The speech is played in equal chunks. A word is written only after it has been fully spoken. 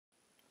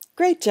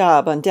Great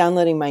job on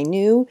downloading my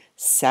new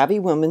Savvy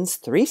Woman's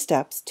 3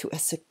 Steps to a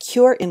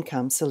Secure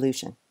Income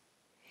Solution.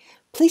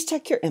 Please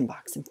check your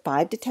inbox in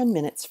 5 to 10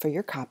 minutes for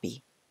your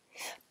copy.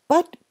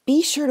 But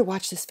be sure to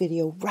watch this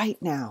video right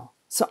now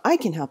so I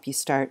can help you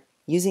start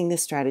using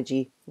this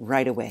strategy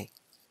right away.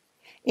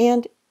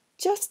 And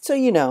just so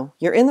you know,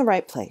 you're in the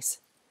right place.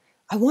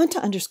 I want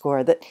to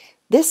underscore that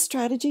this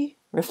strategy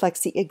reflects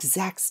the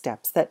exact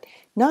steps that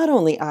not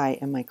only I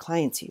and my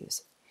clients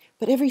use,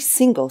 but every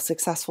single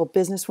successful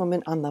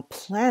businesswoman on the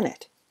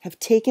planet have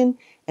taken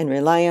and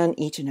rely on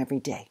each and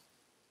every day.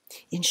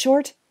 In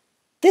short,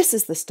 this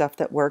is the stuff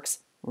that works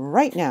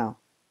right now.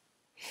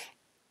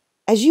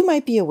 As you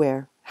might be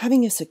aware,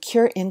 having a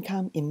secure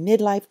income in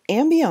midlife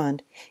and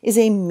beyond is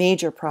a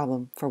major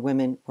problem for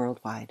women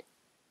worldwide.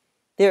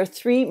 There are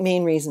 3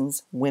 main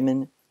reasons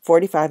women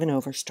 45 and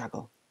over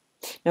struggle.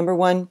 Number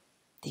 1,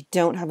 they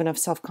don't have enough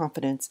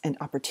self-confidence and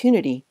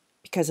opportunity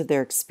because of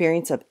their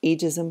experience of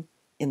ageism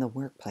in the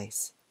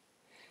workplace.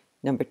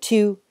 Number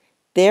 2,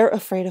 they're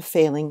afraid of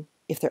failing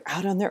if they're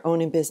out on their own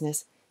in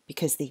business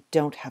because they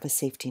don't have a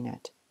safety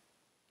net.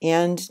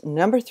 And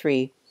number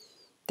 3,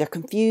 they're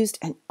confused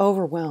and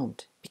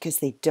overwhelmed because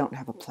they don't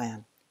have a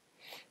plan.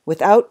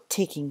 Without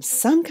taking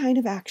some kind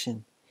of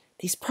action,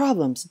 these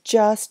problems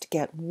just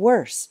get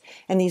worse,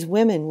 and these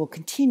women will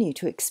continue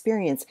to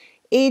experience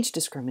age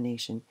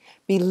discrimination,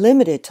 be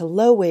limited to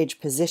low-wage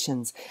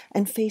positions,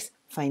 and face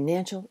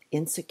financial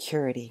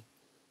insecurity,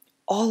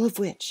 all of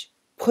which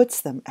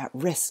puts them at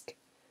risk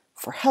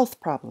for health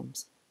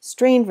problems,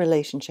 strained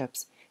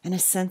relationships, and a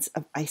sense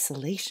of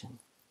isolation.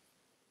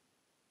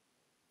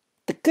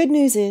 The good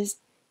news is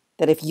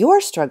that if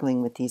you're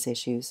struggling with these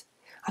issues,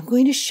 I'm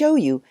going to show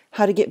you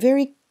how to get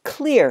very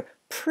clear,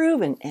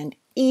 proven, and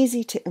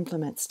easy to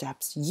implement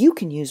steps you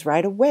can use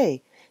right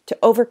away to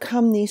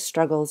overcome these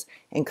struggles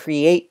and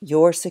create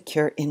your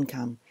secure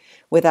income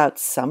without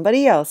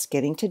somebody else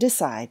getting to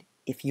decide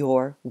if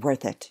you're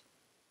worth it.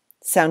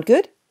 Sound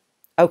good?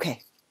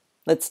 Okay,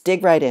 let's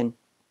dig right in.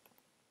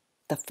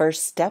 The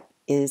first step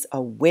is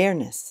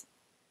awareness.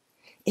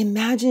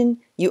 Imagine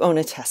you own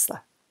a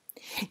Tesla.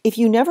 If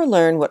you never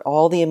learn what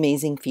all the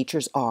amazing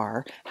features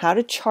are, how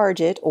to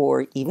charge it,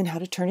 or even how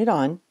to turn it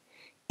on,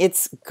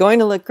 it's going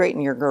to look great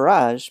in your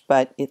garage,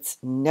 but it's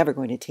never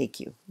going to take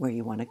you where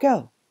you want to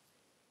go.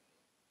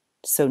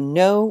 So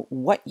know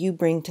what you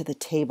bring to the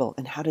table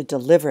and how to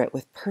deliver it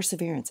with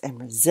perseverance and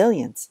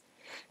resilience.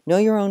 Know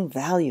your own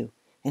value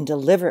and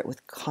deliver it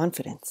with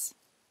confidence.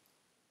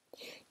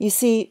 You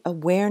see,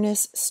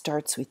 awareness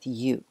starts with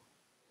you.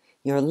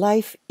 Your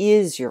life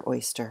is your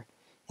oyster,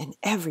 and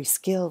every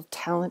skill,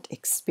 talent,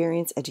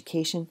 experience,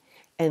 education,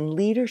 and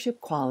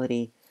leadership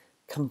quality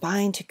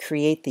combine to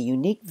create the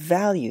unique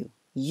value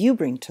you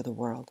bring to the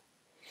world.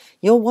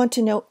 You'll want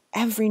to know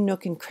every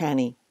nook and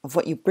cranny of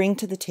what you bring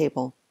to the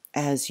table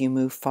as you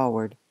move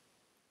forward.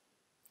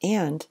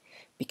 And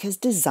because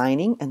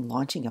designing and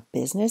launching a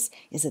business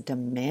is a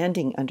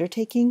demanding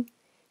undertaking,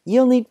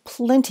 you'll need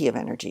plenty of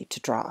energy to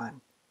draw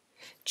on.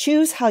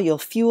 Choose how you'll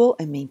fuel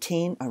and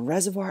maintain a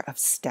reservoir of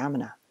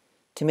stamina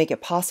to make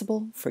it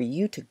possible for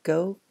you to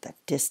go the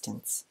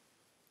distance.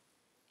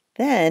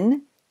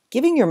 Then,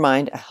 giving your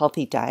mind a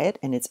healthy diet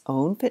and its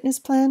own fitness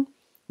plan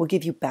will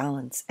give you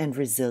balance and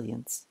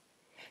resilience.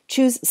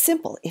 Choose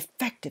simple,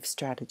 effective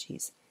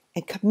strategies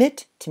and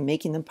commit to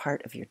making them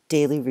part of your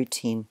daily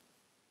routine.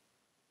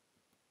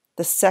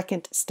 The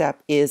second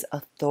step is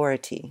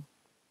authority.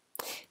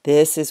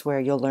 This is where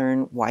you'll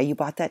learn why you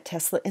bought that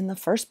Tesla in the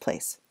first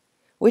place,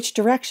 which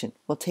direction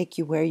will take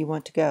you where you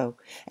want to go,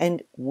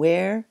 and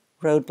where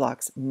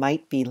roadblocks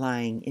might be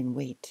lying in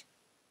wait.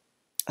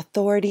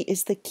 Authority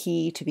is the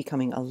key to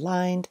becoming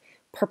aligned,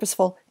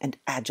 purposeful, and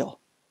agile.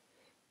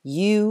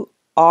 You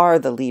are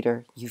the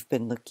leader you've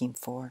been looking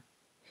for.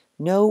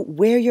 Know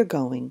where you're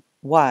going,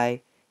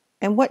 why,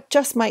 and what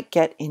just might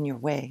get in your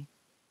way.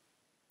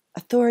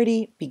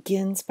 Authority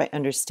begins by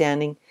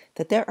understanding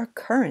that there are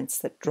currents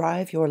that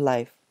drive your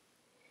life.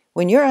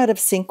 When you're out of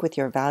sync with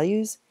your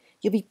values,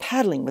 you'll be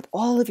paddling with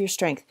all of your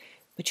strength,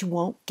 but you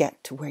won't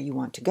get to where you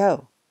want to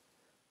go.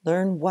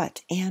 Learn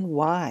what and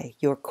why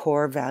your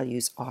core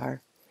values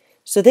are,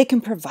 so they can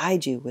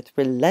provide you with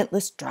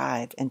relentless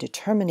drive and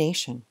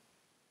determination.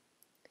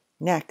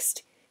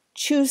 Next,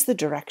 choose the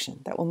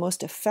direction that will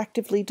most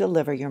effectively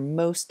deliver your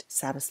most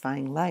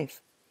satisfying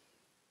life.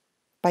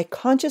 By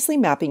consciously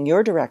mapping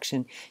your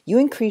direction, you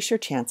increase your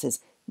chances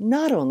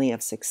not only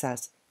of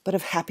success, but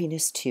of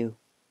happiness too.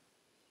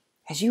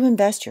 As you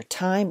invest your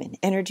time and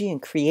energy in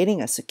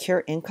creating a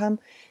secure income,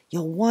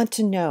 you'll want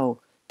to know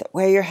that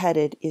where you're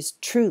headed is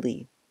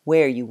truly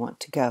where you want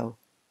to go.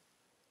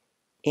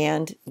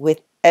 And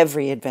with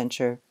every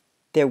adventure,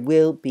 there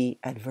will be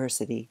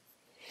adversity.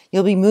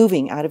 You'll be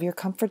moving out of your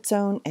comfort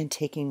zone and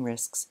taking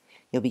risks.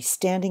 You'll be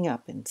standing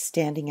up and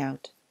standing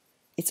out.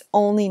 It's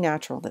only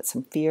natural that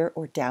some fear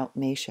or doubt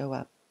may show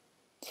up.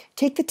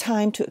 Take the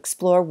time to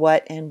explore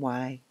what and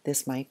why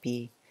this might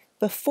be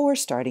before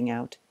starting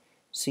out,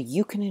 so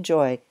you can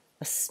enjoy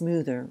a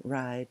smoother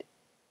ride.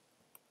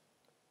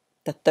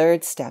 The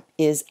third step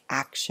is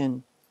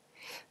action.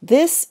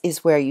 This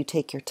is where you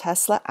take your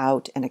Tesla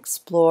out and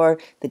explore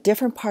the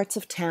different parts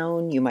of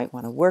town you might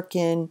want to work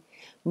in,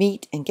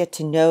 meet and get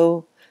to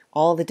know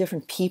all the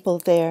different people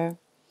there,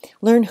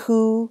 learn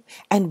who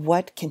and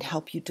what can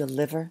help you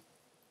deliver.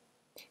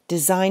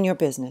 Design your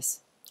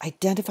business,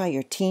 identify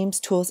your teams,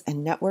 tools,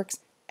 and networks,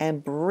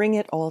 and bring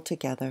it all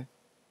together.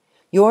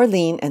 Your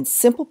lean and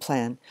simple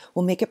plan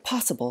will make it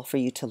possible for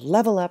you to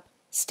level up,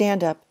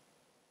 stand up,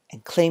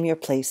 and claim your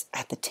place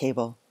at the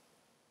table.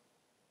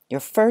 Your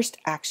first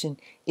action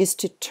is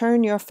to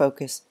turn your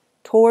focus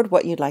toward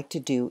what you'd like to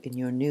do in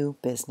your new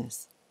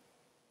business.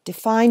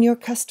 Define your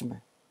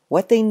customer,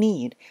 what they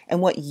need,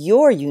 and what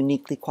you're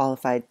uniquely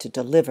qualified to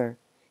deliver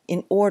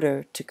in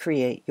order to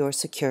create your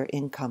secure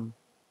income.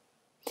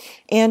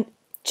 And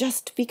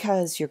just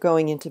because you're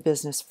going into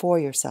business for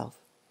yourself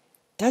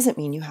doesn't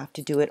mean you have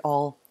to do it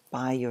all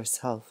by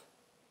yourself.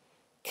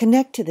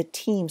 Connect to the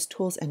teams,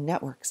 tools, and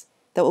networks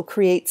that will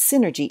create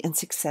synergy and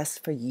success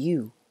for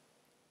you.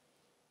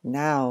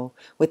 Now,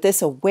 with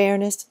this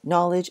awareness,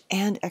 knowledge,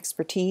 and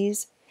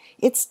expertise,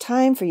 it's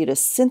time for you to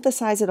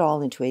synthesize it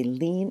all into a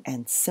lean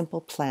and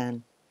simple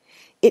plan.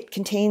 It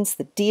contains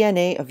the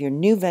DNA of your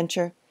new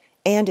venture,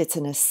 and it's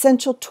an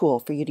essential tool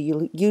for you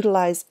to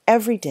utilize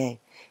every day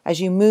as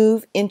you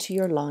move into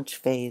your launch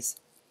phase.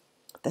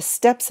 The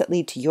steps that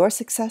lead to your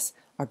success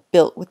are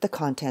built with the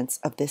contents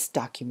of this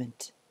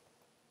document.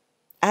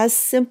 As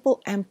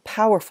simple and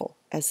powerful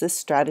as this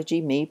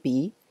strategy may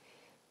be,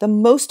 the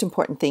most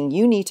important thing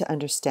you need to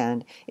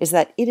understand is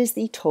that it is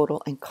the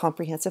total and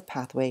comprehensive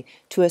pathway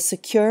to a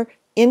secure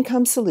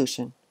income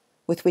solution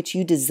with which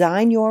you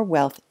design your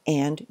wealth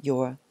and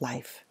your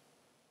life.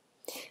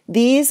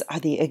 These are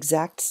the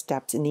exact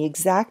steps in the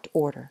exact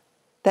order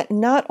that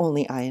not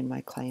only I and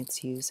my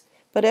clients use,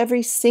 but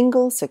every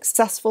single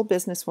successful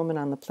businesswoman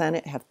on the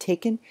planet have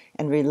taken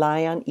and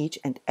rely on each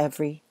and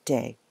every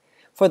day.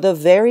 For the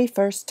very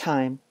first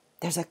time,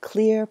 there's a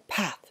clear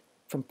path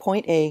from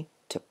point A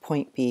to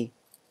point B.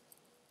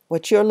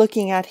 What you're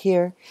looking at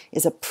here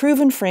is a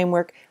proven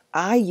framework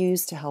I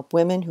use to help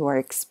women who are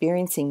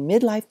experiencing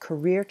midlife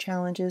career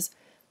challenges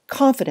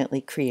confidently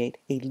create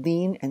a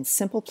lean and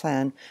simple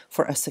plan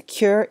for a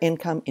secure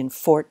income in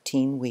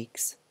 14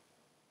 weeks.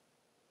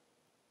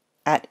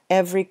 At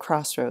every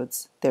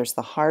crossroads, there's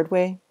the hard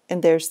way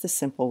and there's the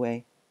simple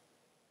way.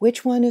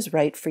 Which one is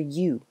right for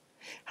you?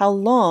 How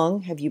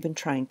long have you been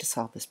trying to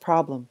solve this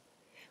problem?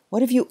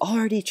 What have you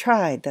already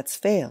tried that's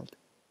failed?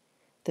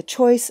 The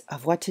choice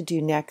of what to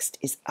do next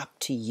is up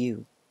to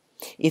you.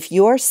 If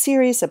you're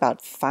serious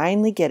about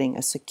finally getting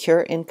a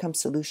secure income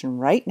solution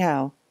right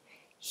now,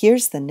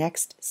 here's the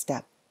next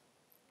step.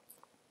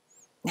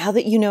 Now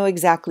that you know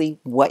exactly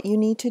what you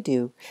need to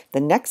do,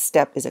 the next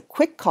step is a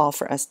quick call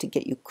for us to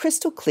get you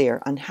crystal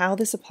clear on how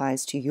this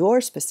applies to your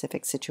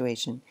specific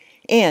situation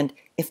and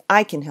if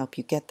I can help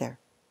you get there.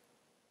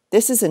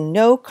 This is a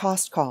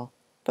no-cost call,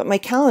 but my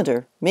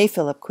calendar may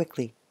fill up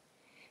quickly.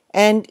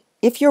 And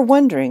if you're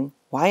wondering,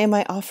 why am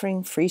I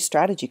offering free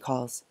strategy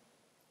calls?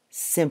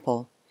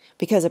 Simple,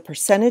 because a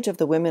percentage of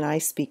the women I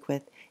speak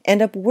with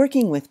end up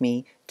working with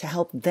me to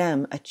help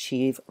them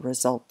achieve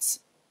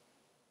results.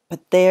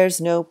 But there's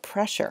no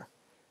pressure.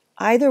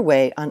 Either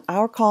way, on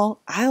our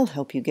call, I'll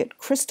help you get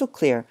crystal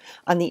clear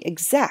on the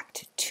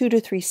exact 2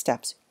 to 3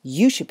 steps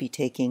you should be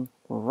taking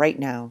right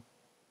now.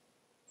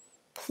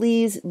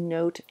 Please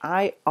note,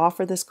 I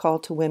offer this call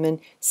to women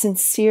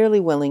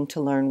sincerely willing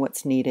to learn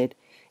what's needed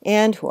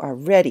and who are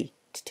ready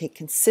to take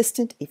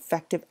consistent,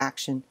 effective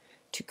action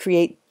to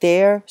create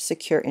their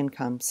secure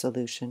income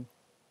solution.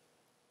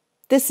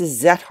 This is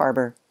Zet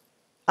Harbor.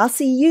 I'll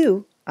see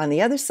you on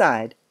the other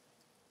side